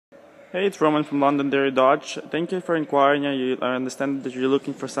Hey, it's Roman from Londonderry Dodge. Thank you for inquiring. I understand that you're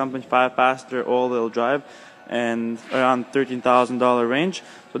looking for something 5-passenger all-wheel drive and around $13,000 range.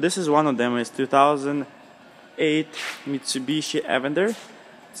 So this is one of them. It's 2008 Mitsubishi Avenger.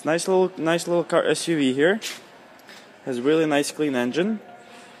 It's nice little car SUV here. Has really nice clean engine.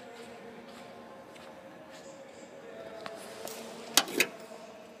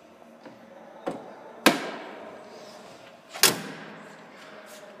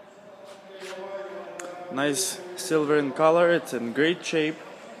 Nice silver in color. It's in great shape.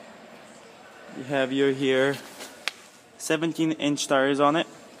 You have here 17-inch tires on it,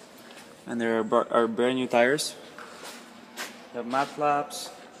 and there are brand new tires. You have matte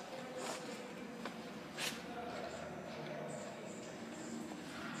flaps.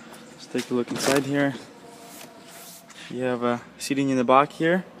 Let's take a look inside here. You have a seating in the back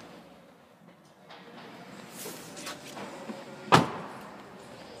here.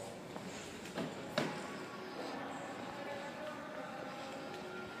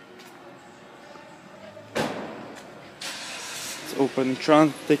 Let's open the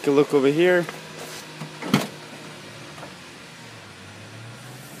trunk, take a look over here.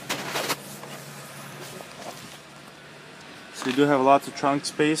 So you do have lots of trunk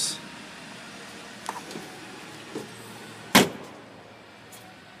space.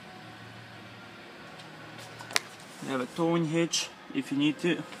 You have a towing hitch if you need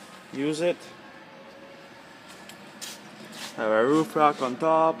to use it. Have a roof rack on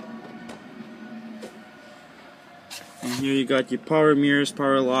top. And here you got your power mirrors,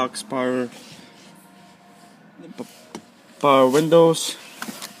 power locks, power windows,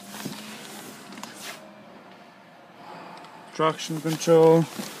 traction control.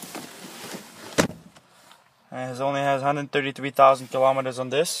 And it only has 133,000 kilometers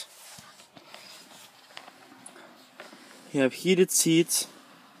on this. You have heated seats,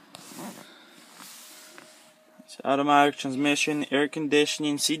 it's automatic transmission, air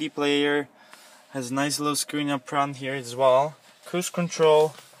conditioning, CD player. Has a nice little screen up front here as well. Cruise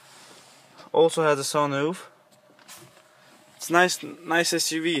control. Also has a sunroof. It's nice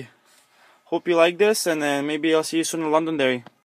SUV. Hope you like this, and maybe I'll see you soon in Londonderry.